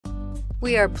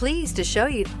We are pleased to show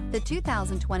you the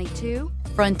 2022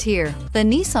 Frontier. The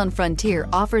Nissan Frontier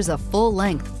offers a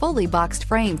full-length, fully boxed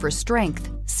frame for strength,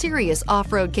 serious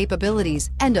off-road capabilities,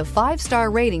 and a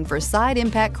 5-star rating for side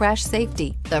impact crash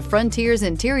safety. The Frontier's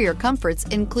interior comforts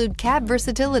include cab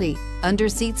versatility,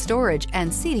 under-seat storage,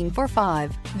 and seating for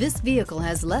 5. This vehicle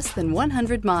has less than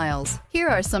 100 miles. Here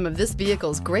are some of this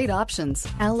vehicle's great options: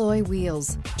 alloy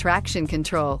wheels, traction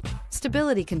control,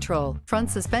 stability control, front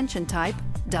suspension type,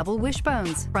 double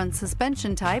wishbones, front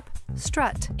suspension type,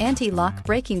 strut, anti-lock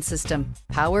braking system,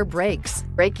 power brakes,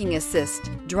 braking assist,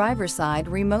 driver's side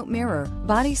remote mirror,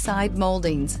 body side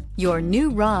moldings. Your new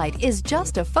ride is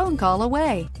just a phone call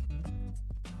away.